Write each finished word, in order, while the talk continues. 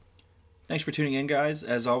Thanks for tuning in, guys.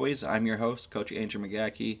 As always, I'm your host, Coach Andrew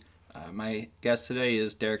McGackie. My guest today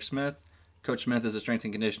is Derek Smith. Coach Smith is a strength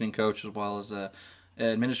and conditioning coach as well as an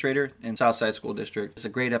administrator in Southside School District. It's a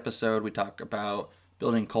great episode. We talk about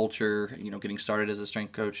building culture, getting started as a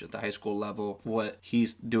strength coach at the high school level, what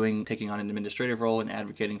he's doing, taking on an administrative role and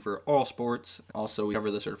advocating for all sports. Also, we cover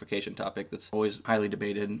the certification topic that's always highly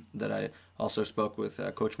debated that I also spoke with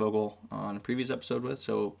Coach Vogel on a previous episode with.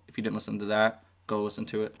 So if you didn't listen to that, go listen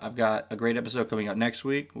to it. I've got a great episode coming up next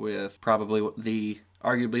week with probably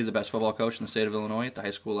arguably the best football coach in the state of Illinois at the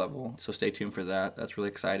high school level. So stay tuned for that. That's really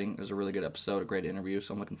exciting. It was a really good episode, a great interview.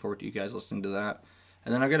 So I'm looking forward to you guys listening to that.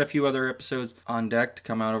 And then I've got a few other episodes on deck to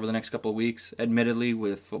come out over the next couple of weeks, admittedly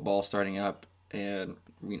with football starting up and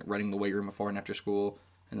running the weight room before and after school,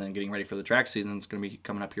 and then getting ready for the track season. It's going to be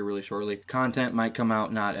coming up here really shortly. Content might come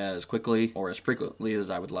out not as quickly or as frequently as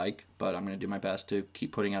I would like, but I'm going to do my best to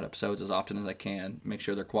keep putting out episodes as often as I can, make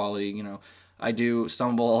sure they're quality. I do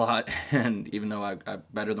stumble a lot, and even though I'm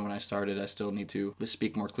better than when I started, I still need to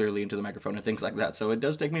speak more clearly into the microphone and things like that. So it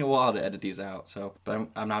does take me a while to edit these out. But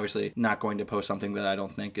I'm obviously not going to post something that I don't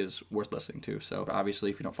think is worth listening to. So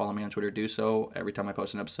obviously, if you don't follow me on Twitter, do so. Every time I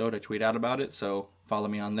post an episode, I tweet out about it. So follow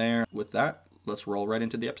me on there. With that, let's roll right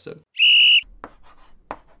into the episode.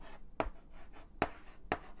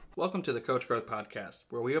 Welcome to the Coach Growth Podcast,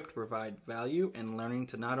 where we hope to provide value and learning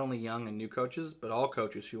to not only young and new coaches, but all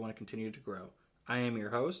coaches who want to continue to grow. I am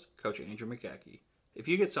your host, Coach Andrew McGackie. If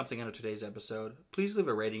you get something out of today's episode, please leave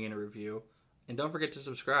a rating and a review, and don't forget to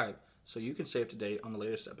subscribe so you can stay up to date on the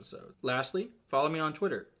latest episode. Lastly, follow me on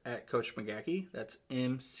Twitter at Coach McGackie, that's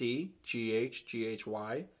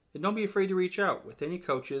MCGHGHY, and don't be afraid to reach out with any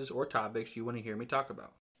coaches or topics you want to hear me talk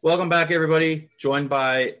about. Welcome back, everybody. Joined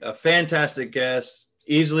by a fantastic guest.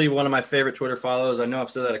 Easily one of my favorite Twitter follows. I know I've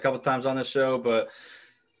said that a couple times on this show, but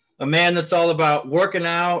a man that's all about working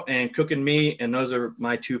out and cooking meat, and those are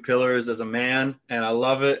my two pillars as a man, and I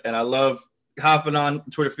love it. And I love hopping on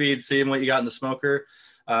Twitter feed, seeing what you got in the smoker.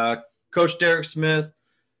 Coach Derek Smith,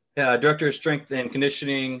 Director of Strength and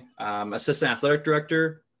Conditioning, Assistant Athletic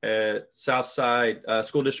Director at Southside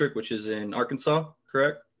School District, which is in Arkansas,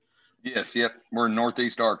 correct? Yes, yep. We're in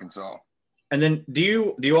Northeast Arkansas. And then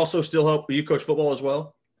do you also still help? You coach football as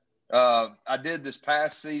well? I did this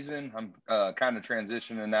past season. I'm kind of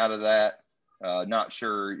transitioning out of that. Not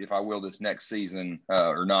sure if I will this next season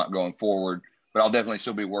or not going forward, but I'll definitely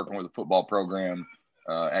still be working with the football program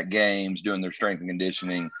at games, doing their strength and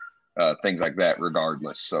conditioning, things like that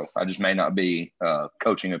regardless. So I just may not be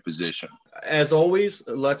coaching a position. As always,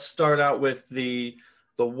 let's start out with the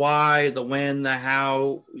why, the when, the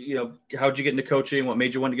how. How'd you get into coaching? What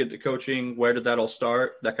made you want to get into coaching? Where did that all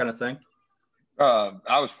start? That kind of thing. I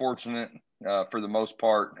was fortunate for the most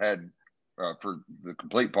part, for the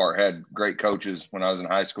complete part, had great coaches when I was in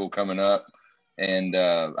high school coming up. And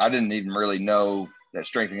I didn't even really know that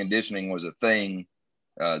strength and conditioning was a thing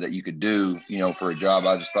that you could do, for a job.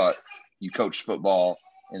 I just thought you coached football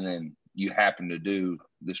and then you happen to do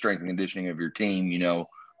the strength and conditioning of your team,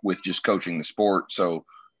 with just coaching the sport. So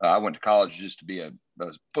I went to college just to be a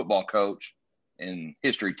football coach and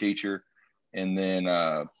history teacher. And then,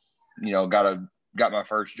 got my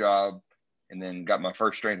first job and then got my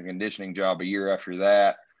first strength and conditioning job a year after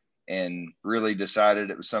that, and really decided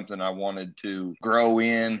it was something I wanted to grow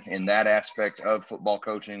in that aspect of football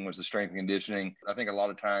coaching was the strength and conditioning. I think a lot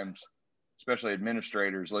of times, especially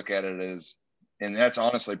administrators, look at it as, and that's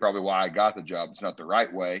honestly probably why I got the job. It's not the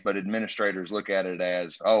right way, but administrators look at it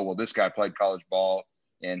as, oh, well, this guy played college ball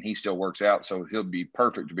and he still works out, so he'll be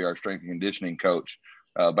perfect to be our strength and conditioning coach.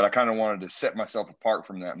 But I kind of wanted to set myself apart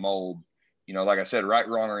from that mold. Like I said, right,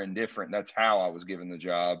 wrong, or indifferent, that's how I was given the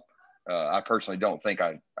job. I personally don't think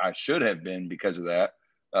I should have been because of that,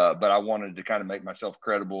 but I wanted to kind of make myself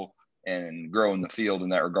credible and grow in the field in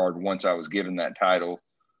that regard once I was given that title.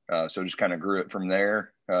 So just kind of grew it from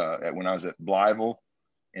there when I was at Blytheville.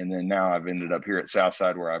 And then now I've ended up here at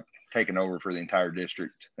Southside, where I've taken over for the entire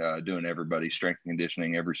district, doing everybody's strength and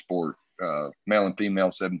conditioning, every sport, male and female,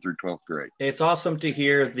 7th through 12th grade. It's awesome to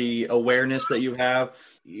hear the awareness that you have.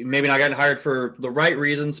 You maybe not gotten hired for the right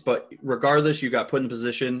reasons, but regardless, you got put in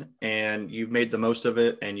position and you've made the most of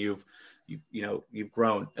it, and you've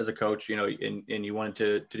grown as a coach, and you wanted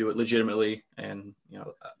to do it legitimately. And,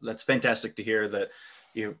 that's fantastic to hear that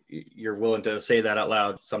you're willing to say that out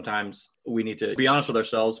loud. Sometimes we need to be honest with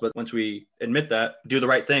ourselves, but once we admit that, do the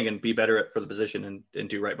right thing and be better for the position and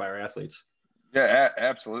do right by our athletes. Yeah,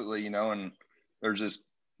 absolutely. And there's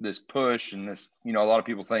this push and this, a lot of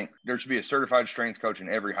people think there should be a certified strength coach in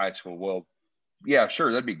every high school. Well, yeah,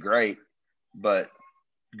 sure, that'd be great. But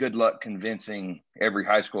good luck convincing every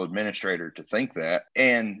high school administrator to think that.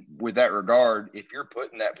 And with that regard, if you're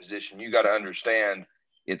put in that position, you got to understand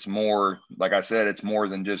it's more, like I said, it's more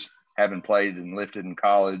than just having played and lifted in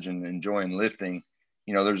college and enjoying lifting.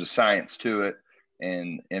 You know, there's a science to it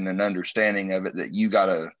and an understanding of it that you got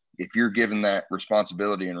to, if you're given that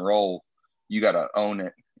responsibility and role, you got to own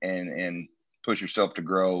it and push yourself to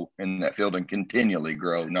grow in that field and continually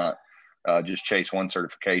grow, not just chase one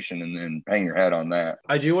certification and then hang your hat on that.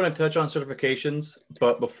 I do want to touch on certifications,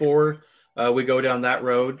 but before we go down that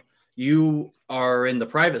road, you are in the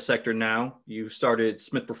private sector now. You started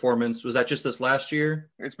Smith Performance. Was that just this last year?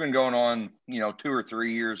 It's been going on, 2 or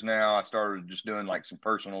 3 years now. I started just doing like some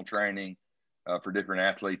personal training for different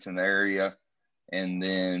athletes in the area, and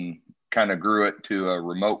then kind of grew it to a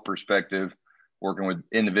remote perspective, working with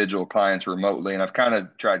individual clients remotely. And I've kind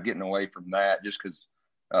of tried getting away from that just because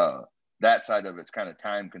that side of it's kind of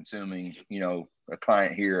time consuming, a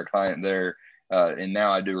client here, a client there. And now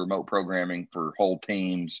I do remote programming for whole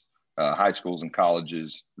teams, high schools and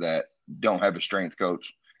colleges that don't have a strength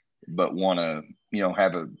coach, but want to,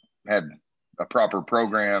 have a proper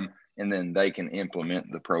program, and then they can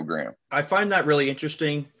implement the program. I find that really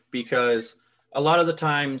interesting because a lot of the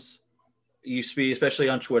times you see, especially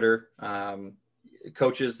on Twitter,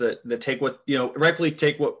 coaches that take what, rightfully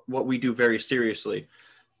take what we do very seriously.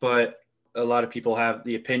 But a lot of people have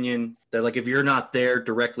the opinion that, like, if you're not there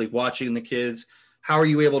directly watching the kids, how are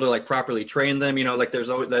you able to like properly train them? There's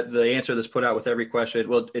always that the answer that's put out with every question.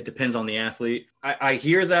 Well, it depends on the athlete. I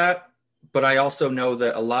hear that, but I also know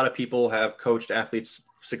that a lot of people have coached athletes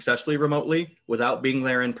successfully remotely without being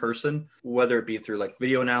there in person, whether it be through like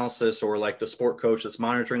video analysis or like the sport coach that's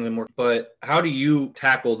monitoring them more. But how do you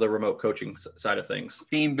tackle the remote coaching side of things?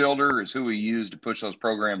 Team Builder is who we use to push those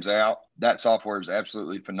programs out. That software is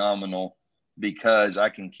absolutely phenomenal because I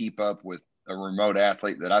can keep up with a remote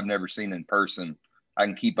athlete that I've never seen in person. I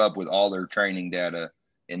can keep up with all their training data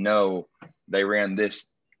and know they ran this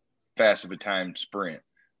fast of a time sprint.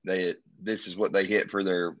 This is what they hit for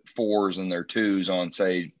their 4s and their 2s on,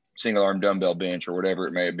 say, single arm dumbbell bench or whatever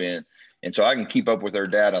it may have been. And so I can keep up with their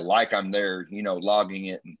data like I'm there, logging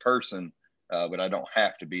it in person, but I don't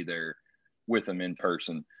have to be there with them in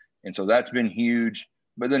person. And so that's been huge.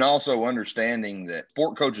 But then also understanding that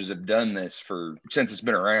sport coaches have done this since it's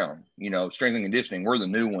been around, strength and conditioning. We're the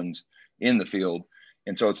new ones in the field.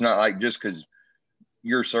 And so it's not like just because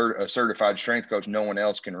you're a certified strength coach, no one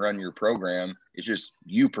else can run your program. It's just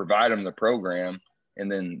you provide them the program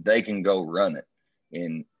and then they can go run it.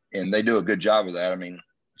 And they do a good job of that. I mean,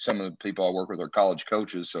 some of the people I work with are college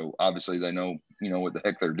coaches, so obviously they know, what the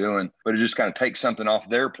heck they're doing. But it just kind of takes something off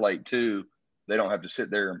their plate too. They don't have to sit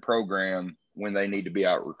there and program when they need to be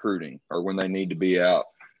out recruiting or when they need to be out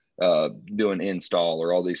doing install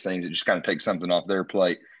or all these things. It just kind of takes something off their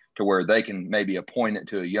plate to where they can maybe appoint it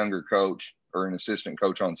to a younger coach or an assistant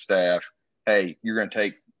coach on staff. Hey, you're going to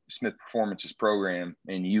take Smith Performance's program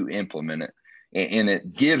and you implement it. And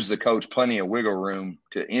it gives the coach plenty of wiggle room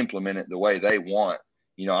to implement it the way they want.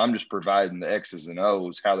 I'm just providing the X's and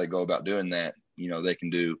O's, how they go about doing that. They can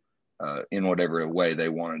do in whatever way they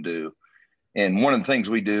want to do. And one of the things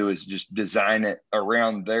we do is just design it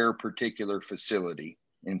around their particular facility.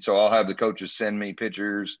 And so I'll have the coaches send me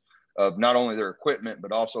pictures of not only their equipment,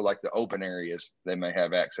 but also like the open areas they may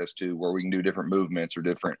have access to where we can do different movements or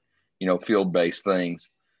different, field-based things.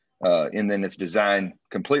 And then it's designed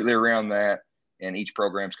completely around that. And each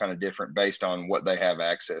program's kind of different based on what they have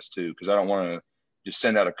access to. Because I don't want to just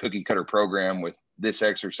send out a cookie cutter program with this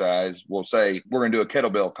exercise. We'll say, we're going to do a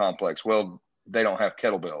kettlebell complex. Well, they don't have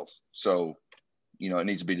kettlebells. So, it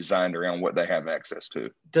needs to be designed around what they have access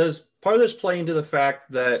to. Does part of this play into the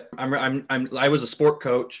fact that I was a sport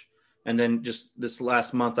coach, and then just this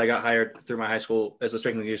last month I got hired through my high school as a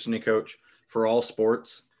strength and conditioning coach for all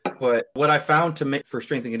sports. But what I found to make for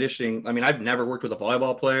strength and conditioning, I mean, I've never worked with a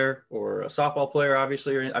volleyball player or a softball player,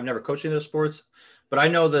 obviously, or I've never coached any of those sports, but I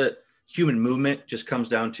know that human movement just comes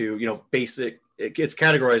down to, basic, it's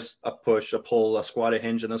categorized a push, a pull, a squat, a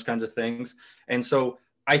hinge, and those kinds of things. And so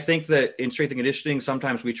I think that in strength and conditioning,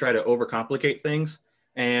 sometimes we try to overcomplicate things.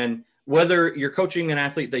 And whether you're coaching an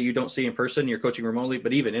athlete that you don't see in person, you're coaching remotely,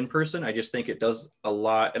 but even in person, I just think it does a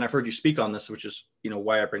lot. And I've heard you speak on this, which is,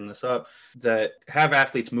 why I bring this up, that have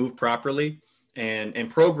athletes move properly and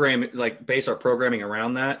program, like base our programming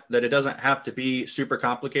around that it doesn't have to be super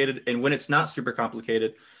complicated. And when it's not super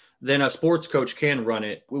complicated, then a sports coach can run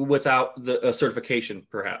it without a certification,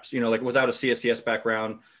 perhaps, like without a CSCS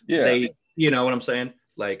background. Yeah. You know what I'm saying?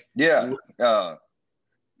 Like, yeah.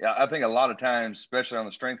 Yeah, I think a lot of times, especially on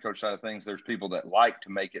the strength coach side of things, there's people that like to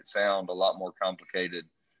make it sound a lot more complicated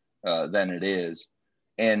than it is.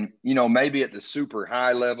 And, maybe at the super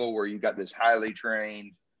high level where you got this highly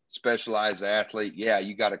trained, specialized athlete, yeah,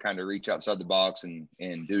 you got to kind of reach outside the box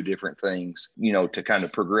and do different things, to kind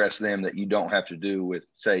of progress them that you don't have to do with,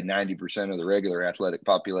 say, 90% of the regular athletic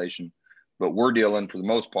population. But we're dealing, for the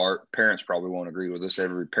most part, parents probably won't agree with us.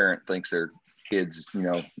 Every parent thinks their kids,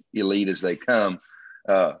 elite as they come.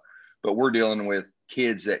 But we're dealing with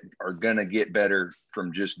kids that are going to get better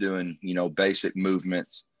from just doing, basic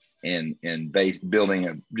movements and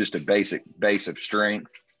building just a basic base of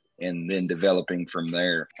strength and then developing from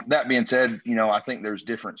there. That being said, I think there's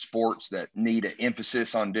different sports that need an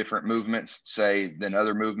emphasis on different movements, say, than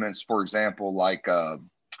other movements. For example, like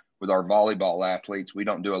with our volleyball athletes, we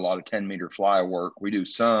don't do a lot of 10-meter fly work. We do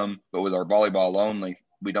some, but with our volleyball only,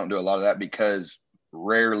 we don't do a lot of that because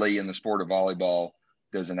rarely in the sport of volleyball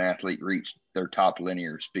does an athlete reach their top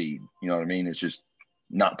linear speed. You know what I mean? It's just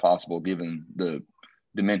not possible given the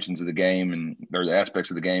dimensions of the game or the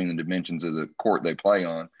aspects of the game and the dimensions of the court they play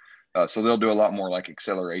on. So they'll do a lot more like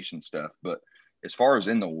acceleration stuff. But as far as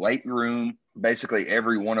in the weight room, basically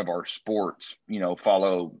every one of our sports,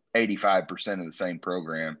 follow 85% of the same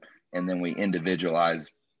program. And then we individualize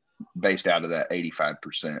based out of that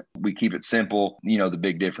 85%. We keep it simple. The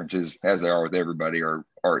big differences, as they are with everybody,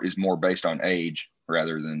 is more based on age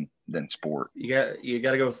rather than sport. You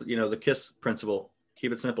got to go with, the KISS principle.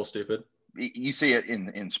 Keep it simple, stupid. You see it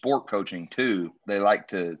in sport coaching too. They like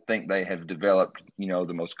to think they have developed,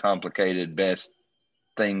 the most complicated, best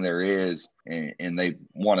thing there is. And they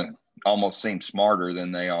want to almost seem smarter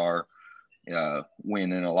than they are.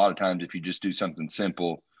 When in a lot of times, if you just do something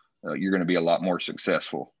simple, you're going to be a lot more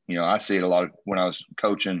successful. I see it a lot when I was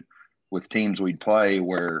coaching with teams we'd play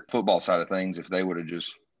where football side of things, if they would have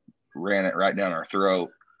just ran it right down our throat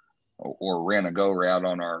or ran a go route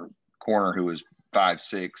on our corner who was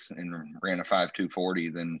 5'6" and ran a 5'2" 40,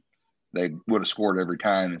 then they would have scored every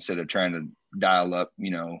time instead of trying to dial up,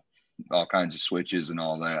 all kinds of switches and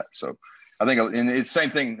all that. So I think, and it's the same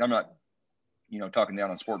thing. I'm not, talking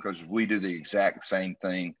down on sport coaches. We do the exact same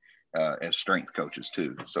thing as strength coaches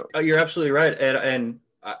too. So you're absolutely right. And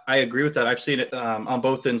I agree with that. I've seen it on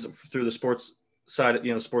both ends through the sports side,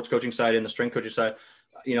 sports coaching side and the strength coaching side.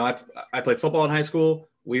 I played football in high school.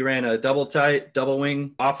 We ran a double tight, double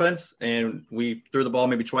wing offense, and we threw the ball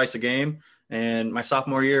maybe twice a game. And my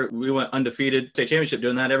sophomore year, we went undefeated state championship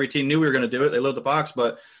doing that. Every team knew we were going to do it. They loaded the box.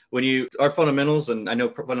 But when our fundamentals, and I know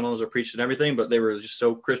fundamentals are preached and everything, but they were just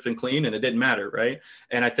so crisp and clean and it didn't matter, right?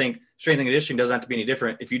 And I think strength and conditioning doesn't have to be any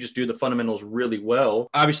different if you just do the fundamentals really well.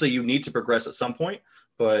 Obviously, you need to progress at some point,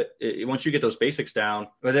 but once you get those basics down,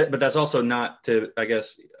 but that's also not to, I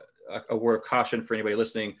guess, a word of caution for anybody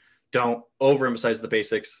listening. Don't overemphasize the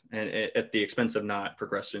basics and at the expense of not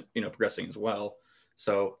progressing as well.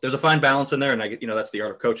 So there's a fine balance in there, and that's the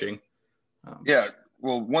art of coaching. Yeah.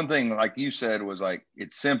 Well, one thing, like you said, was like,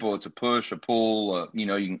 it's simple. It's a push, a pull, you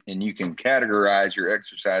can categorize your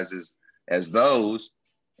exercises as those,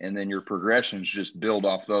 and then your progressions just build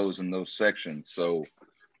off those in those sections. So,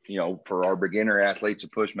 for our beginner athletes, a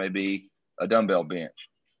push may be a dumbbell bench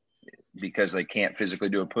because they can't physically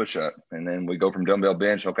do a push-up. And then we go from dumbbell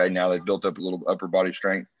bench. Okay, now they've built up a little upper body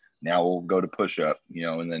strength. Now we'll go to push-up,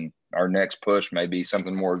 and then our next push may be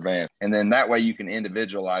something more advanced. And then that way you can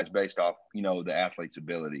individualize based off, the athlete's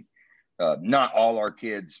ability. Not all our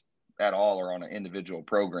kids at all are on an individual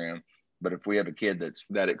program, but if we have a kid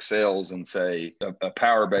that excels in, say, a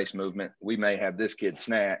power-based movement, we may have this kid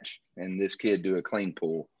snatch and this kid do a clean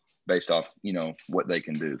pull based off, what they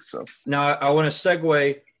can do. So now I want to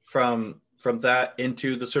segue from that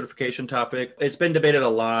into the certification topic. It's been debated a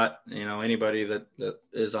lot. Anybody that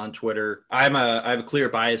is on Twitter, I have a clear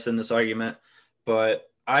bias in this argument, but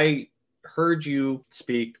I heard you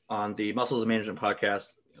speak on the Muscles of Management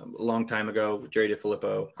podcast a long time ago with Jerry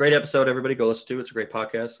DeFilippo. Great episode. Everybody go listen to it. It's a great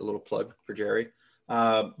podcast. A little plug for Jerry.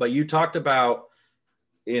 But you talked about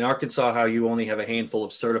in Arkansas how you only have a handful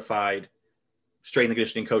of certified strength and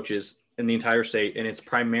conditioning coaches in the entire state, and it's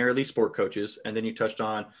primarily sport coaches. And then you touched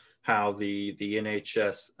on how the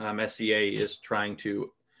NHS SCA is trying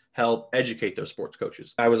to help educate those sports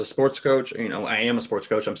coaches. I was a sports coach. I am a sports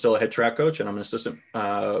coach. I'm still a head track coach and I'm an assistant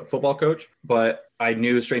football coach, but I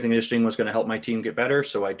knew strength and conditioning was going to help my team get better.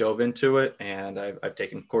 So I dove into it, and I've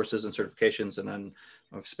taken courses and certifications, and then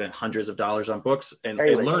I've spent hundreds of dollars on books and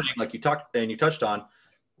learning, like you touched on.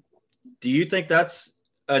 Do you think that's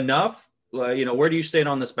enough? Where do you stand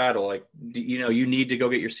on this battle? Like, you need to go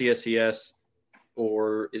get your CSCS,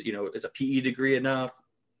 or is a PE degree enough?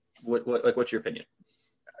 What's your opinion?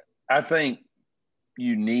 I think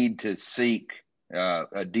you need to seek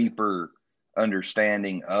a deeper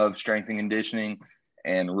understanding of strength and conditioning,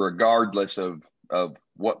 and regardless of of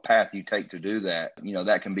what path you take to do that,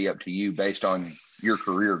 that can be up to you based on your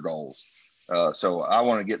career goals. So I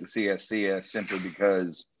want to get the CSCS simply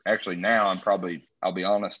because actually now I'll be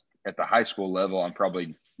honest, at the high school level, I'm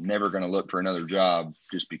probably never going to look for another job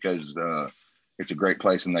just because it's a great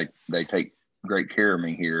place and they take great care of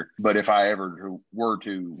me here. But if I ever were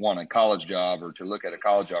to want a college job or to look at a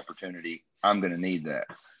college opportunity, I'm going to need that.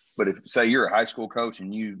 But if, say, you're a high school coach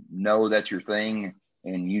and you know that's your thing,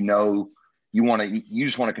 and you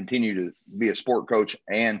just want to continue to be a sport coach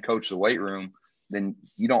and coach the weight room, then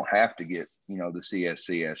you don't have to get, the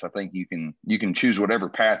CSCS. I think you can choose whatever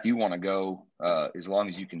path you want to go, as long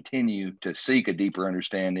as you continue to seek a deeper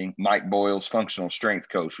understanding. Mike Boyle's functional strength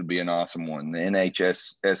coach would be an awesome one. The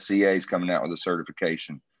NHSSCA is coming out with a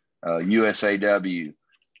certification. USAW,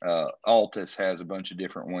 Altus has a bunch of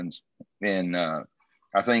different ones. And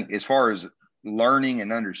I think as far as learning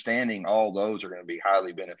and understanding, all those are going to be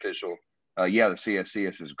highly beneficial. The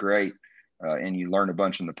CSCS is great, and you learn a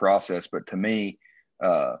bunch in the process. But to me,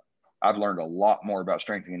 I've learned a lot more about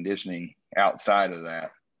strength and conditioning outside of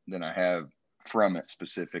that than I have from it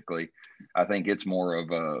specifically. I think it's more of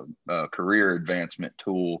a career advancement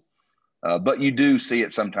tool. But you do see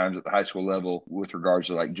it sometimes at the high school level with regards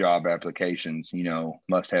to like job applications,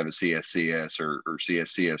 must have a CSCS or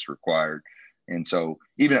CSCS required. And so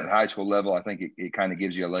even at the high school level, I think it kind of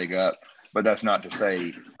gives you a leg up. But that's not to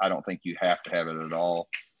say I don't think you have to have it at all.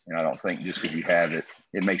 And I don't think just because you have it,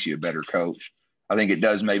 it makes you a better coach. I think it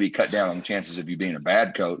does maybe cut down on the chances of you being a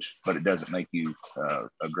bad coach, but it doesn't make you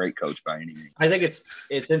a great coach by any means. I think it's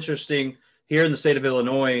interesting here in the state of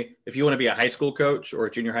Illinois. If you want to be a high school coach or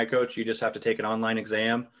a junior high coach, you just have to take an online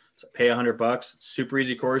exam, pay $100, super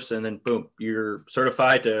easy course, and then boom, you're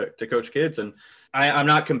certified to coach kids. And I'm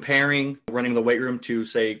not comparing running the weight room to,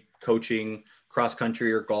 say, coaching cross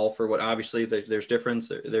country or golf or what. Obviously there's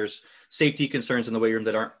difference. There's safety concerns in the weight room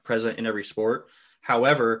that aren't present in every sport.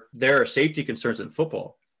 However, there are safety concerns in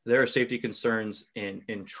football. There are safety concerns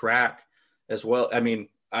in track as well. I mean,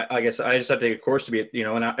 I guess I just have to take a course to be,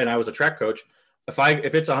 and I was a track coach.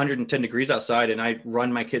 If it's 110 degrees outside and I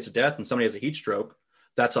run my kids to death and somebody has a heat stroke,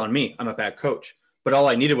 that's on me. I'm a bad coach. But all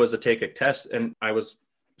I needed was to take a test, and I was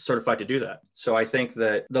certified to do that. So I think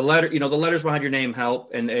that the letters behind your name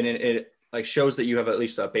help, and it like shows that you have at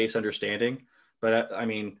least a base understanding. But I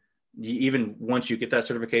mean, even once you get that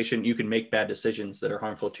certification, you can make bad decisions that are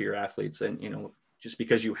harmful to your athletes. And, just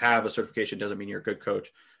because you have a certification doesn't mean you're a good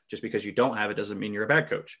coach. Just because you don't have it doesn't mean you're a bad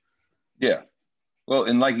coach. Yeah. Well,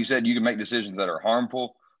 and like you said, you can make decisions that are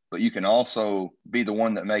harmful, but you can also be the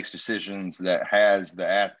one that makes decisions that has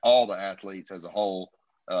all the athletes as a whole,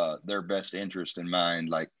 their best interest in mind.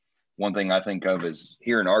 Like one thing I think of is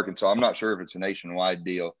here in Arkansas, I'm not sure if it's a nationwide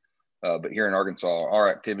deal, but here in Arkansas, our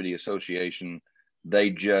activity association,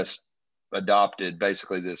 they just adopted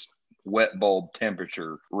basically this wet bulb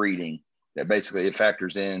temperature reading that basically it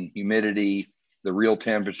factors in humidity, the real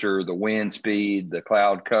temperature, the wind speed, the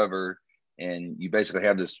cloud cover. And you basically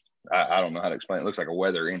have this, I don't know how to explain it. It looks like a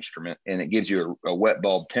weather instrument, and it gives you a wet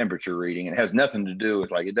bulb temperature reading. It has nothing to do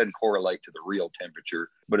with, like, it doesn't correlate to the real temperature,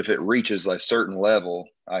 but if it reaches a certain level,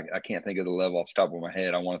 I can't think of the level off the top of my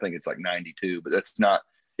head. I want to think it's like 92, but that's not,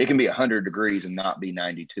 it can be 100 degrees and not be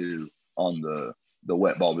 92 on the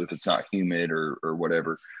wet bulb if it's not humid or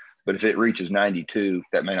whatever. But if it reaches 92,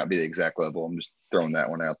 that may not be the exact level. I'm just throwing that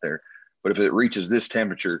one out there. But if it reaches this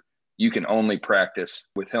temperature, you can only practice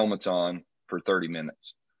with helmets on for 30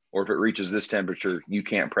 minutes. Or if it reaches this temperature, you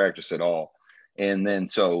can't practice at all. And then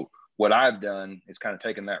so what I've done is kind of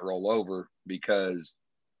taken that role over, because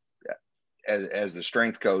as the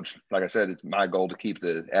strength coach, like I said, it's my goal to keep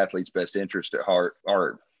the athlete's best interest at heart.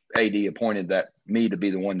 Our AD appointed me to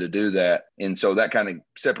be the one to do that. And so that kind of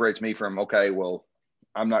separates me from, okay, well,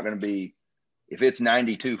 I'm not going to be, if it's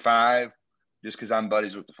 92.5, just because I'm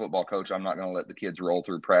buddies with the football coach, I'm not going to let the kids roll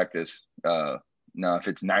through practice. No, if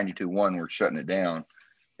it's 92.1, we're shutting it down,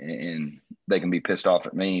 and they can be pissed off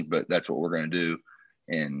at me, but that's what we're going to do.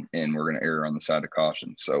 And we're going to err on the side of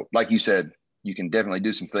caution. So like you said, you can definitely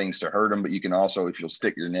do some things to hurt them, but you can also, if you'll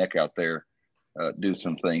stick your neck out there, do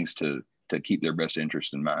some things to keep their best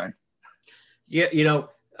interest in mind. Yeah.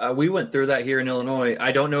 We went through that here in Illinois.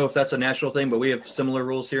 I don't know if that's a national thing, but we have similar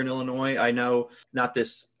rules here in Illinois. I know not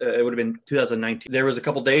this, it would have been 2019. There was a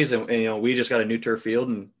couple days and we just got a new turf field,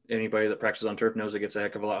 and anybody that practices on turf knows it gets a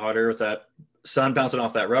heck of a lot hotter with that sun bouncing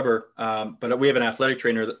off that rubber. But we have an athletic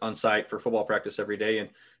trainer on site for football practice every day. And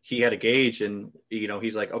he had a gauge, and,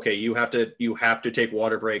 he's like, okay, you have to take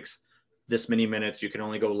water breaks this many minutes. You can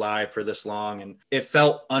only go live for this long. And it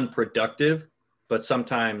felt unproductive, but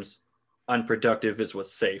sometimes unproductive is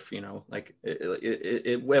what's safe, like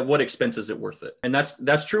at what expense is it worth it? And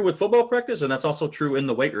that's true with football practice. And that's also true in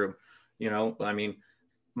the weight room. I mean,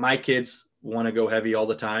 my kids want to go heavy all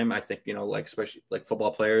the time. I think, like, especially like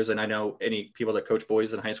football players. And I know any people that coach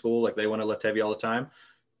boys in high school, like they want to lift heavy all the time,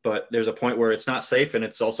 but there's a point where it's not safe and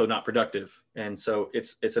it's also not productive. And so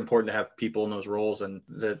it's important to have people in those roles and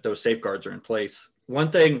those safeguards are in place. One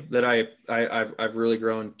thing that I've really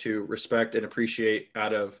grown to respect and appreciate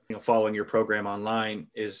out of following your program online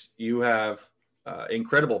is you have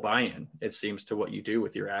incredible buy-in, it seems, to what you do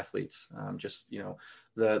with your athletes.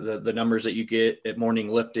 The numbers that you get at morning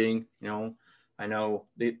lifting. I know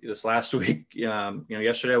this last week,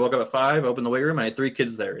 yesterday I woke up at 5, opened the weight room, and I had 3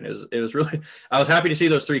 kids there, and it was really, I was happy to see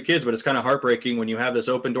those 3 kids, but it's kind of heartbreaking when you have this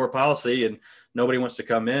open door policy and nobody wants to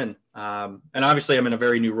come in. And obviously I'm in a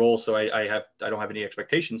very new role, so I don't have any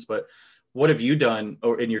expectations, but what have you done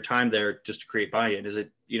in your time there just to create buy-in? Is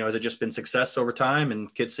it, has it just been success over time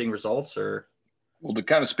and kids seeing results, or? Well, to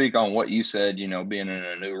kind of speak on what you said, being in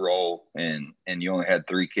a new role and you only had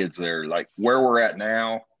 3 kids there, like where we're at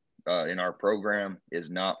now in our program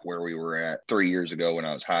is not where we were at 3 years ago when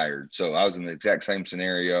I was hired. So I was in the exact same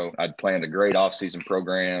scenario. I'd planned a great off-season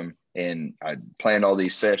program and I'd planned all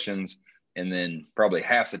these sessions. And then probably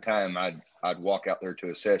half the time I'd walk out there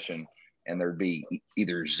to a session and there'd be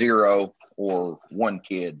either 0 or 1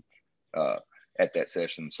 kid at that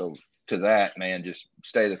session. So to that, man, just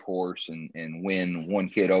stay the course and win 1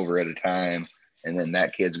 kid over at a time. And then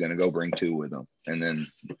that kid's going to go bring 2 with them. And then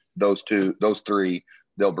those 3,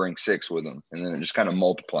 they'll bring 6 with them. And then it just kind of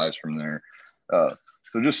multiplies from there.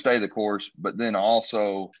 So just stay the course. But then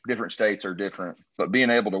also different states are different. But being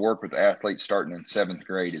able to work with athletes starting in 7th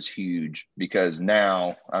grade is huge, because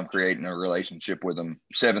now I'm creating a relationship with them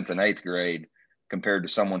 7th and 8th grade compared to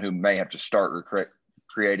someone who may have to start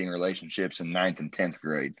creating relationships in 9th and 10th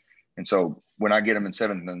grade. And so when I get them in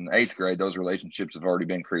 7th and 8th grade, those relationships have already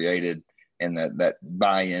been created, and that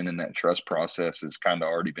buy-in and that trust process has kind of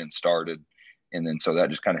already been started. And then so that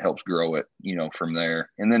just kind of helps grow it, from there.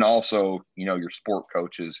 And then also, your sport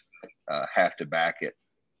coaches have to back it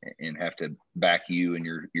and have to back you and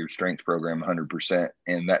your strength program 100%.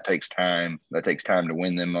 And that takes time. That takes time to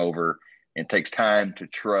win them over. It takes time to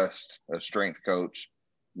trust a strength coach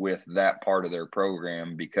with that part of their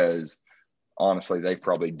program, because honestly, they've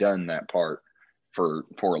probably done that part for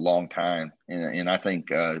a long time. And I think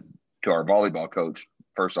to our volleyball coach,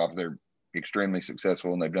 first off, they're extremely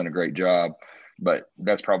successful and they've done a great job. But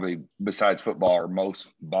that's probably, besides football, our most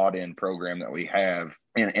bought-in program that we have.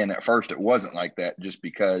 And at first it wasn't like that, just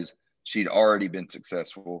because she'd already been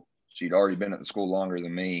successful. She'd already been at the school longer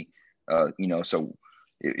than me, so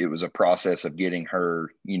it was a process of getting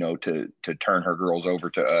her, to turn her girls over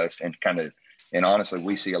to us and honestly,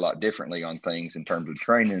 we see a lot differently on things in terms of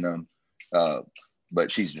training them. But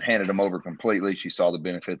she's handed them over completely. She saw the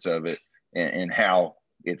benefits of it and how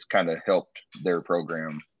it's kind of helped their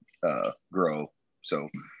program grow. So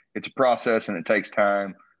it's a process and it takes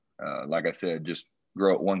time. Like I said, just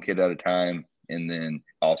grow it 1 kid at a time, and then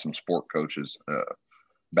awesome sport coaches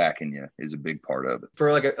backing you is a big part of it.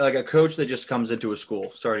 For like a coach that just comes into a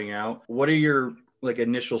school starting out, what are your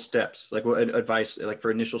initial steps? Like what advice,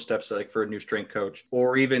 for initial steps, for a new strength coach,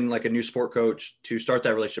 or even like a new sport coach to start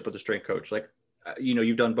that relationship with a strength coach?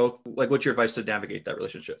 You've done both. What's your advice to navigate that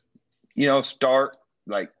relationship? Start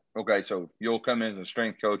okay, so you'll come in as a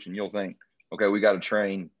strength coach and you'll think, okay, we got to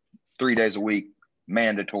train 3 days a week,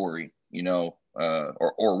 mandatory, or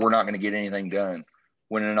we're not going to get anything done.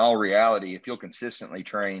 When in all reality, if you'll consistently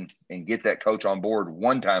train and get that coach on board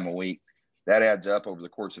 1 time a week, that adds up over the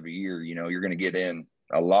course of a year. You're going to get in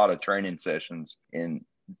a lot of training sessions, and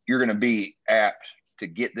you're going to be apt to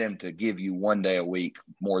get them to give you 1 day a week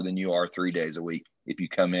more than you are 3 days a week if you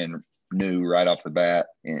come in new right off the bat.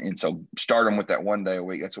 And so start them with that 1 day a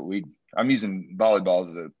week. That's what I'm using volleyball as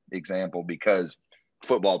an example, because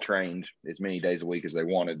football trained as many days a week as they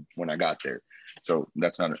wanted when I got there. So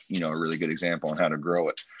that's not a really good example on how to grow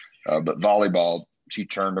it. But volleyball, she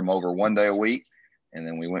turned them over 1 day a week. And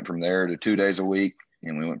then we went from there to 2 days a week,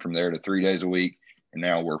 and we went from there to 3 days a week. And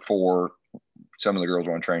now we're 4. Some of the girls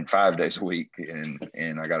want to train 5 days a week,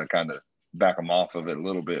 and I got to kind of back them off of it a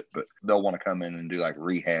little bit, but they'll want to come in and do like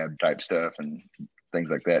rehab type stuff and things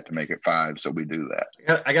like that to make it 5. So we do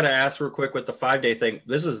that. I got to ask real quick with the 5-day thing.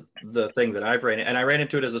 This is the thing that I've ran, and I ran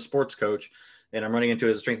into it as a sports coach, and I'm running into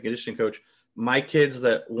it as a strength and conditioning coach. My kids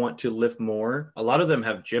that want to lift more, a lot of them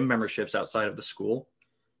have gym memberships outside of the school,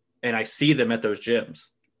 and I see them at those gyms.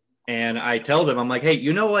 And I tell them, I'm like, hey,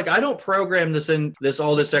 I don't program this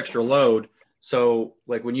extra load So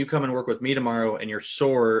like when you come and work with me tomorrow and you're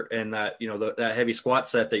sore and that, that heavy squat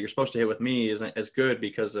set that you're supposed to hit with me isn't as good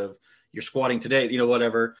because of your squatting today,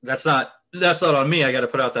 whatever, that's not on me. I got to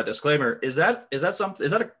put out that disclaimer. Is that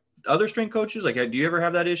other strength coaches? Like, do you ever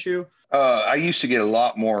have that issue? I used to get a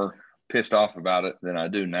lot more pissed off about it than I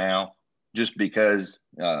do now, just because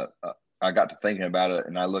I got to thinking about it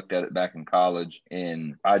and I looked at it back in college,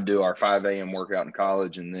 and I'd do our 5 a.m. workout in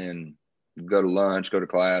college and then go to lunch, go to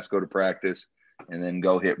class, go to practice, and then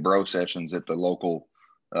go hit bro sessions at the local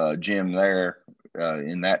gym there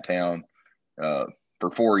in that town for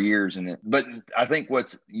 4 years. But I think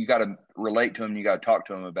you got to relate to them, you got to talk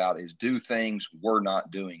to them about is do things we're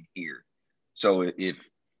not doing here. So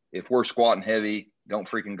if we're squatting heavy, don't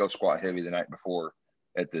freaking go squat heavy the night before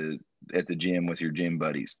at the gym with your gym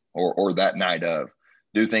buddies, or that night of.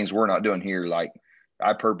 Do things we're not doing here. Like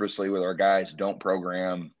I purposely with our guys don't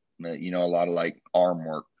program a lot of like arm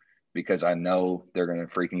work, because I know they're going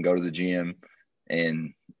to freaking go to the gym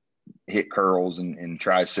and hit curls and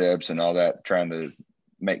triceps and all that, trying to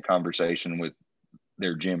make conversation with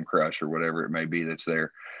their gym crush or whatever it may be that's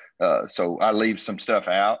there. So I leave some stuff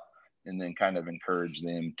out and then kind of encourage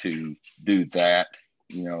them to do that,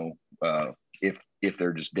 if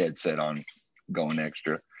they're just dead set on going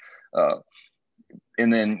extra.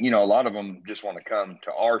 And then, a lot of them just want to come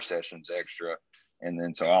to our sessions extra. And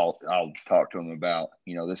then, so I'll talk to them about,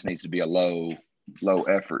 this needs to be a low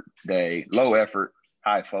effort day, low effort,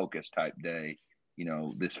 high focus type day,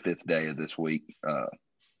 this 5th day of this week,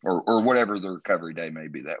 or whatever the recovery day may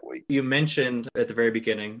be that week. You mentioned at the very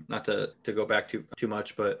beginning, not to go back too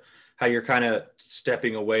much, but how you're kind of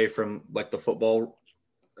stepping away from like the football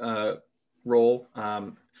role.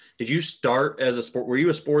 Did you start as were you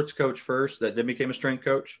a sports coach first that then became a strength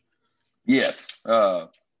coach? Yes.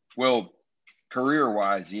 Well,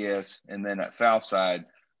 career-wise, yes. And then at Southside,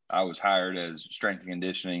 I was hired as strength and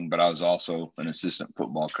conditioning, but I was also an assistant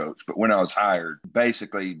football coach. But when I was hired,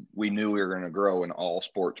 basically, we knew we were going to grow an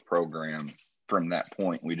all-sports program from that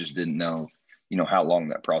point. We just didn't know, how long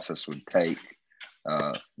that process would take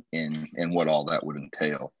and what all that would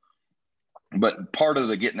entail. But part of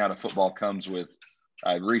the getting out of football comes with,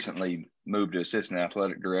 I recently moved to assistant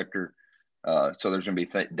athletic director. So there's going to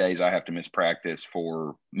be days I have to miss practice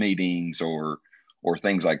for meetings or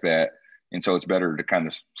things like that. And so it's better to kind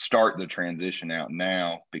of start the transition out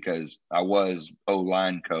now, because I was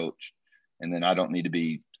O-line coach, and then I don't need to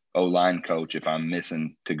be O-line coach if I'm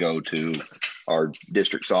missing to go to our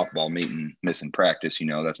district softball meeting, missing practice.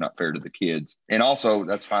 That's not fair to the kids. And also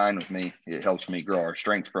that's fine with me. It helps me grow our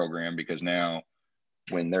strength program, because now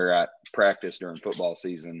when they're at practice during football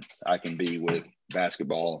season, I can be with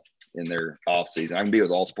basketball in their off season. I can be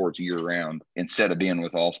with all sports year round instead of being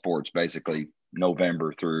with all sports basically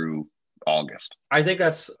November through August. I think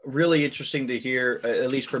that's really interesting to hear,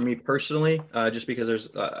 at least for me personally, just because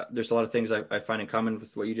there's a lot of things I find in common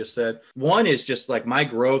with what you just said. One is just like my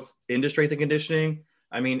growth into strength and conditioning.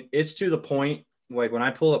 I mean, it's to the point, like when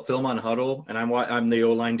I pull up film on Huddle and I'm the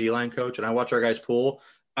O-line, D-line coach, and I watch our guys pull,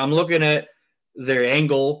 I'm looking at their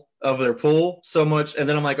angle of their pull so much, and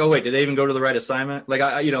then I'm like, oh wait, did they even go to the right assignment? Like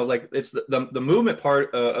like it's the movement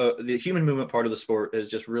part, the human movement part of the sport is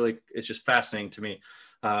just really, it's just fascinating to me.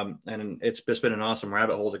 And it's just been an awesome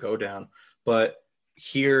rabbit hole to go down. But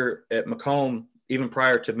here at Macomb, even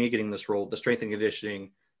prior to me getting this role, the strength and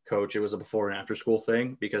conditioning coach, it was a before and after school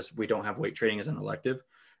thing, because we don't have weight training as an elective.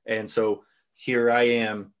 And so here I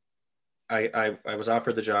am. I was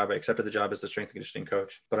offered the job. I accepted the job as the strength and conditioning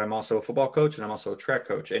coach, but I'm also a football coach and I'm also a track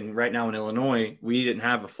coach. And right now in Illinois, we didn't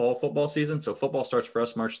have a fall football season. So football starts for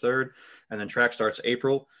us March 3rd, and then track starts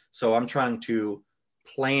April. So I'm trying to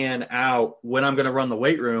plan out when I'm going to run the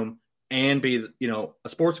weight room and be, a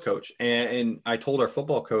sports coach. And I told our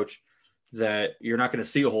football coach that you're not going to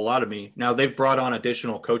see a whole lot of me. Now they've brought on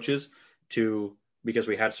additional coaches because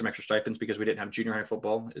we had some extra stipends because we didn't have junior high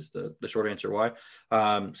football is the short answer why.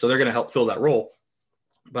 So they're going to help fill that role.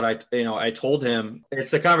 But I told him,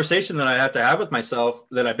 it's a conversation that I have to have with myself,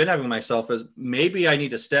 that I've been having with myself, is maybe I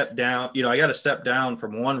need to step down. I got to step down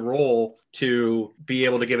from one role to be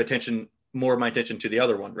able to give more of my attention to the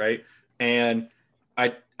other one. Right. And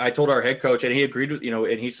I told our head coach, and he agreed with,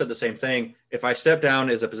 and he said the same thing. If I step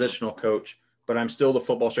down as a positional coach, but I'm still the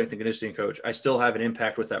football strength and conditioning coach, I still have an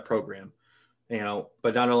impact with that program.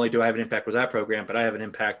 But not only do I have an impact with that program, but I have an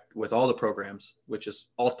impact with all the programs, which is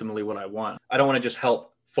ultimately what I want. I don't want to just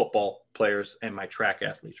help football players and my track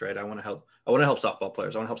athletes, right? I want to help softball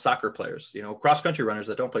players. I want to help soccer players, cross country runners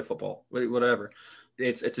that don't play football, whatever.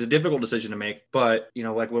 it's a difficult decision to make, but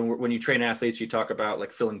like when you train athletes, you talk about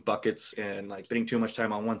like filling buckets and like spending too much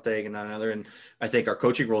time on one thing and not another. And I think our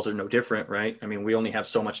coaching roles are no different, right? I mean, we only have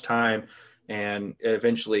so much time, and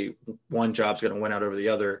eventually one job's going to win out over the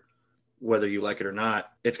other, whether you like it or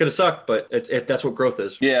not. It's going to suck, but that's what growth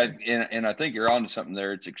is. Yeah, and I think you're onto something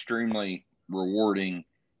there. It's extremely rewarding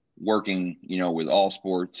working, with all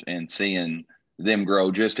sports and seeing them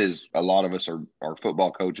grow, just as a lot of us are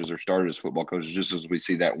football coaches or started as football coaches, just as we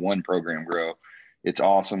see that one program grow. It's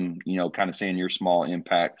awesome, kind of seeing your small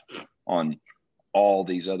impact on all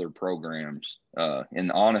these other programs.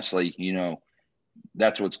 And honestly,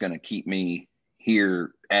 that's what's going to keep me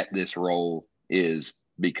here at this role, is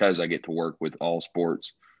because I get to work with all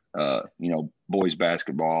sports, boys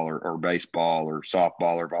basketball or baseball or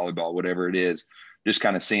softball or volleyball, whatever it is, just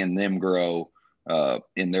kind of seeing them grow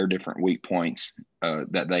in their different weak points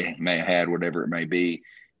that they may have had, whatever it may be,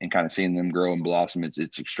 and kind of seeing them grow and blossom.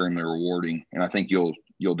 It's extremely rewarding. And I think you'll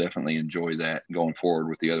definitely enjoy that going forward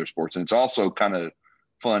with the other sports. And it's also kind of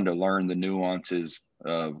fun to learn the nuances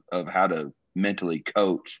of how to mentally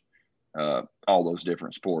coach all those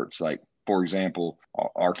different sports. Like, for example,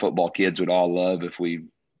 our football kids would all love if we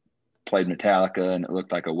played Metallica and it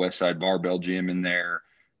looked like a West Side Barbell gym in there,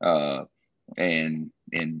 and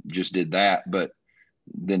just did that. But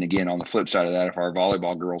then again, on the flip side of that, if our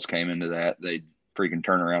volleyball girls came into that, they'd freaking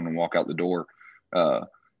turn around and walk out the door.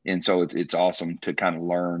 And so it's awesome to kind of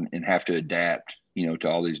learn and have to adapt, to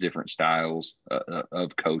all these different styles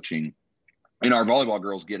of coaching. And our volleyball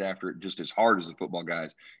girls get after it just as hard as the football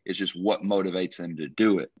guys. It's just what motivates them to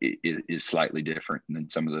do it is slightly different than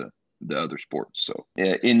some of the other sports. So,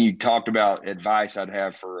 and you talked about advice I'd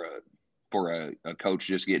have for a coach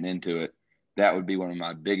just getting into it. That would be one of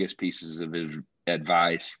my biggest pieces of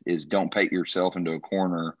advice, is don't paint yourself into a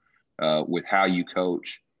corner with how you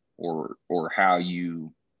coach or how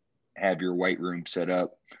you have your weight room set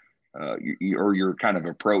up, or your kind of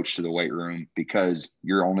approach to the weight room, because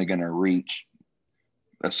you're only going to reach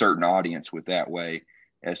a certain audience with that way.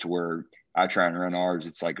 As to where I try and run ours,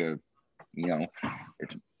 it's like I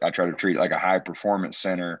try to treat it like a high performance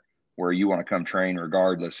center where you want to come train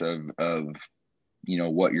regardless of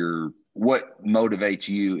what motivates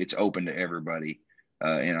you. It's open to everybody.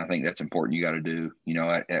 And I think that's important. You got to do,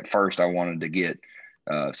 at first I wanted to get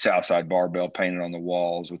Southside Barbell painted on the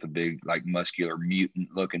walls with a big, like, muscular mutant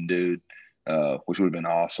looking dude, which would have been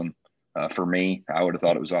awesome. For me, I would have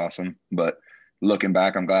thought it was awesome, but looking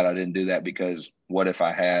back, I'm glad I didn't do that, because what if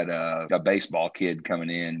I had a baseball kid coming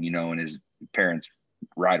in, and his parents,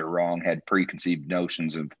 right or wrong, had preconceived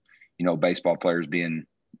notions of, baseball players being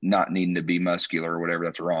not needing to be muscular or whatever.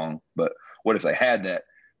 That's wrong. But what if they had that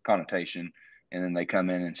connotation, and then they come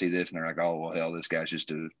in and see this and they're like, oh, well, hell, this guy's just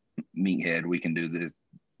a meathead. We can do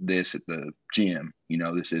this at the gym.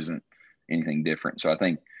 This isn't anything different. So I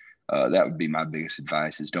think that would be my biggest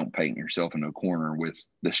advice, is don't paint yourself into a corner with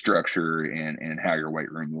the structure and how your weight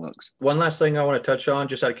room looks. One last thing I want to touch on,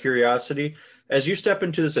 just out of curiosity, as you step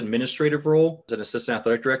into this administrative role as an assistant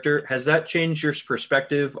athletic director, has that changed your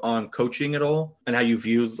perspective on coaching at all, and how you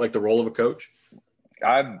view like the role of a coach?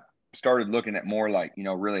 I've started looking at more like,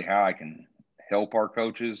 really how I can help our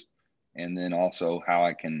coaches, and then also how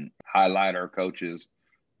I can highlight our coaches,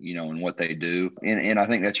 and what they do. And I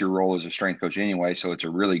think that's your role as a strength coach anyway. So it's a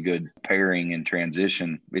really good pairing and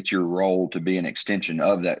transition. It's your role to be an extension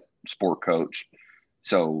of that sport coach.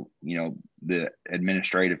 So, the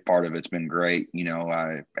administrative part of it's been great.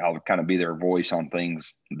 I'll kind of be their voice on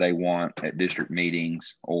things they want at district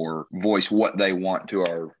meetings, or voice what they want to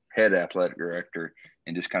our head athletic director,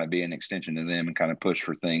 and just kind of be an extension to them and kind of push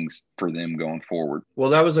for things for them going forward. Well,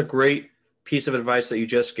 that was a great piece of advice that you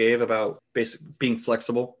just gave about being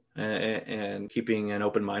flexible and keeping an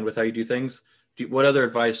open mind with how you do things. What other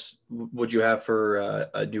advice would you have for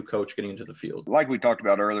a new coach getting into the field? Like we talked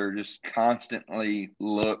about earlier, just constantly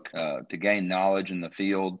look to gain knowledge in the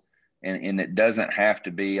field. And it doesn't have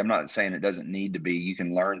to be, I'm not saying it doesn't need to be. You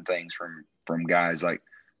can learn things from guys like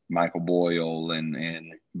Michael Boyle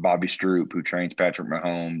and Bobby Stroop, who trains Patrick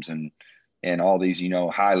Mahomes, and all these,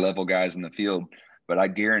 high level guys in the field. But I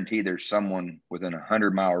guarantee there's someone within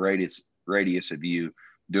 100-mile radius of you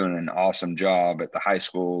doing an awesome job at the high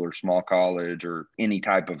school or small college or any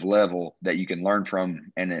type of level that you can learn from,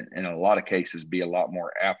 and in a lot of cases be a lot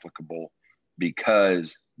more applicable,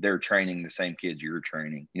 because they're training the same kids you're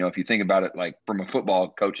training. If you think about it, like from a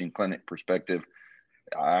football coaching clinic perspective,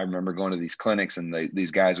 I remember going to these clinics, and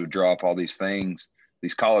these guys would draw up all these things,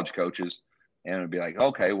 these college coaches, and it'd be like,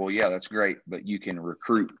 okay, well, yeah, that's great, but you can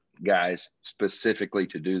recruit guys specifically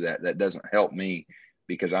to do that. That doesn't help me,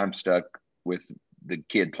 because I'm stuck with the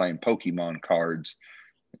kid playing Pokemon cards,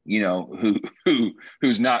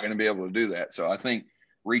 who's not going to be able to do that. So I think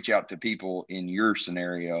reach out to people in your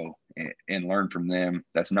scenario and learn from them.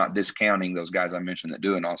 That's not discounting those guys I mentioned that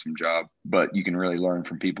do an awesome job, but you can really learn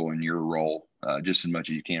from people in your role just as much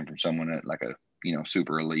as you can from someone at like a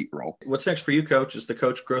super elite role. What's next for you, Coach? It's the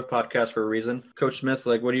Coach Growth Podcast for a reason. Coach Smith,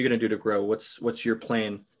 what are you going to do to grow? What's your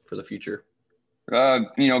plan for the future?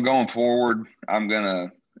 Going forward,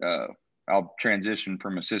 I'll transition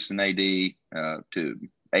from assistant AD to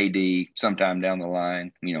AD sometime down the line,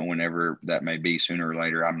 whenever that may be, sooner or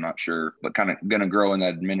later, I'm not sure, but kind of going to grow in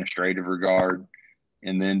that administrative regard,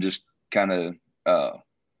 and then just kind of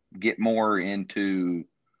get more into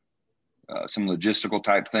some logistical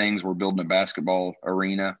type things. We're building a basketball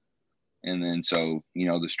arena. And then, so,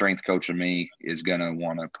 the strength coach of me is going to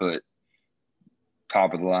want to put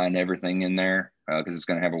top of the line everything in there because it's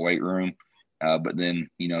going to have a weight room. But then,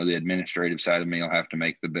 the administrative side of me will have to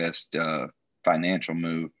make the best financial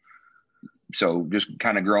move. So just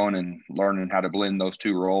kind of growing and learning how to blend those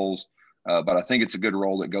two roles. But I think it's a good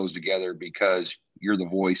role that goes together because you're the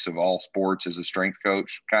voice of all sports as a strength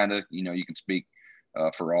coach, kind of, you can speak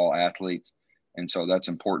for all athletes. And so that's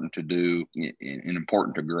important to do and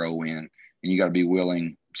important to grow in. And you got to be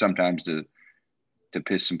willing sometimes to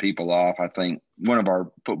piss some people off. I think one of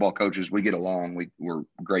our football coaches, we get along. We're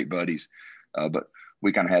great buddies. But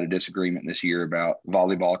we kind of had a disagreement this year about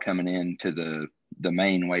volleyball coming into the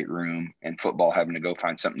main weight room and football having to go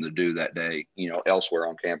find something to do that day, elsewhere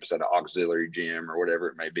on campus at an auxiliary gym or whatever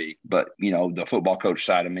it may be. But, the football coach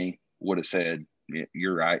side of me would have said,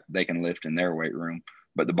 you're right, they can lift in their weight room.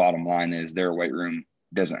 But the bottom line is their weight room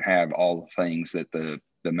doesn't have all the things that the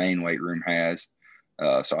main weight room has.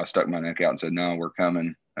 So I stuck my neck out and said, no, we're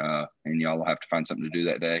coming, and y'all will have to find something to do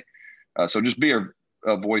that day. So just be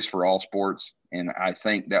a voice for all sports. And I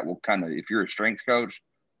think that will kind of, if you're a strength coach,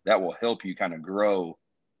 that will help you kind of grow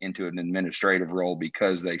into an administrative role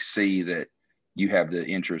because they see that you have the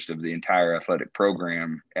interest of the entire athletic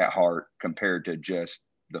program at heart compared to just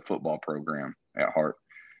the football program at heart.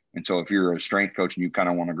 And so if you're a strength coach and you kind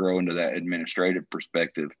of want to grow into that administrative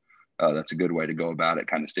perspective, that's a good way to go about it,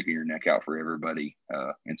 kind of sticking your neck out for everybody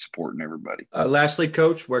and supporting everybody. Lastly,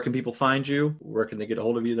 Coach, where can people find you? Where can they get a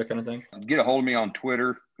hold of you, that kind of thing? Get a hold of me on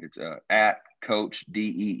Twitter. It's at Coach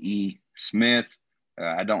DEE Smith.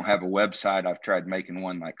 I don't have a website. I've tried making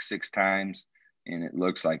one like 6 times, and it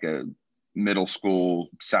looks like a middle school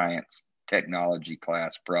science technology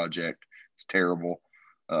class project. It's terrible.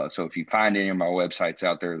 So if you find any of my websites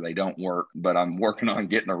out there, they don't work, but I'm working on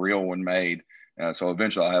getting a real one made. So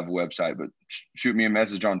eventually I'll have a website, but shoot me a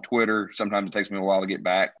message on Twitter. Sometimes it takes me a while to get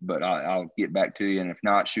back, but I'll get back to you. And if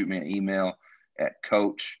not, shoot me an email at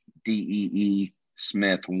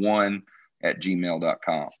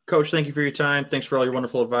coachdeesmith1@gmail.com. Coach, thank you for your time. Thanks for all your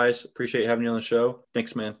wonderful advice. Appreciate having you on the show.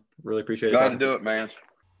 Thanks, man. Really appreciate it. Glad to do it, man.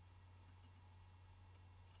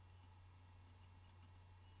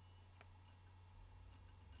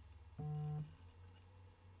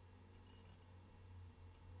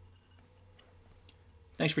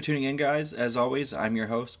 Thanks for tuning in, guys. As always, I'm your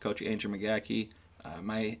host, Coach Andrew McGachy.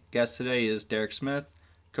 My guest today is Derek Smith.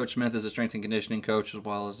 Coach Smith is a strength and conditioning coach as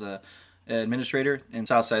well as an administrator in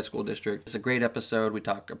Southside School District. It's a great episode. We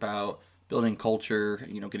talk about building culture,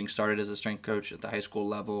 getting started as a strength coach at the high school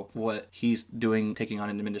level, what he's doing, taking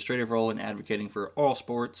on an administrative role and advocating for all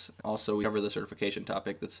sports. Also, we cover the certification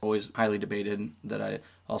topic that's always highly debated that I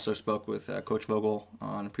also spoke with Coach Vogel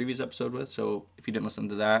on a previous episode with. So if you didn't listen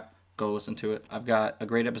to that, go listen to it. I've got a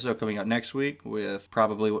great episode coming up next week with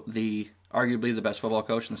probably arguably the best football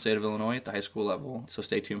coach in the state of Illinois at the high school level. So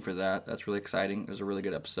stay tuned for that. That's really exciting. It was a really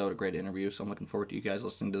good episode, a great interview. So I'm looking forward to you guys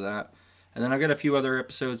listening to that. And then I've got a few other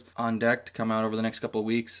episodes on deck to come out over the next couple of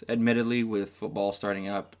weeks, admittedly with football starting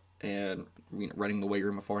up and running the weight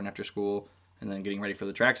room before and after school, and then getting ready for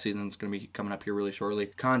the track season. It's going to be coming up here really shortly.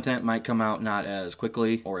 Content might come out not as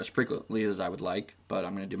quickly or as frequently as I would like, but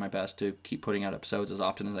I'm going to do my best to keep putting out episodes as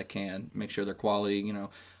often as I can, make sure they're quality.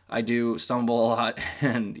 I do stumble a lot,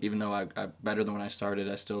 and even though I'm better than when I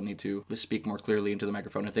started, I still need to speak more clearly into the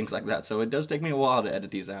microphone and things like that. So it does take me a while to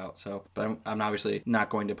edit these out. But I'm obviously not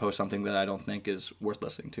going to post something that I don't think is worth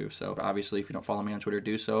listening to. So obviously, if you don't follow me on Twitter,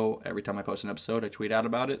 do so. Every time I post an episode, I tweet out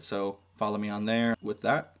about it. So follow me on there. With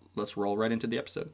that, let's roll right into the episode.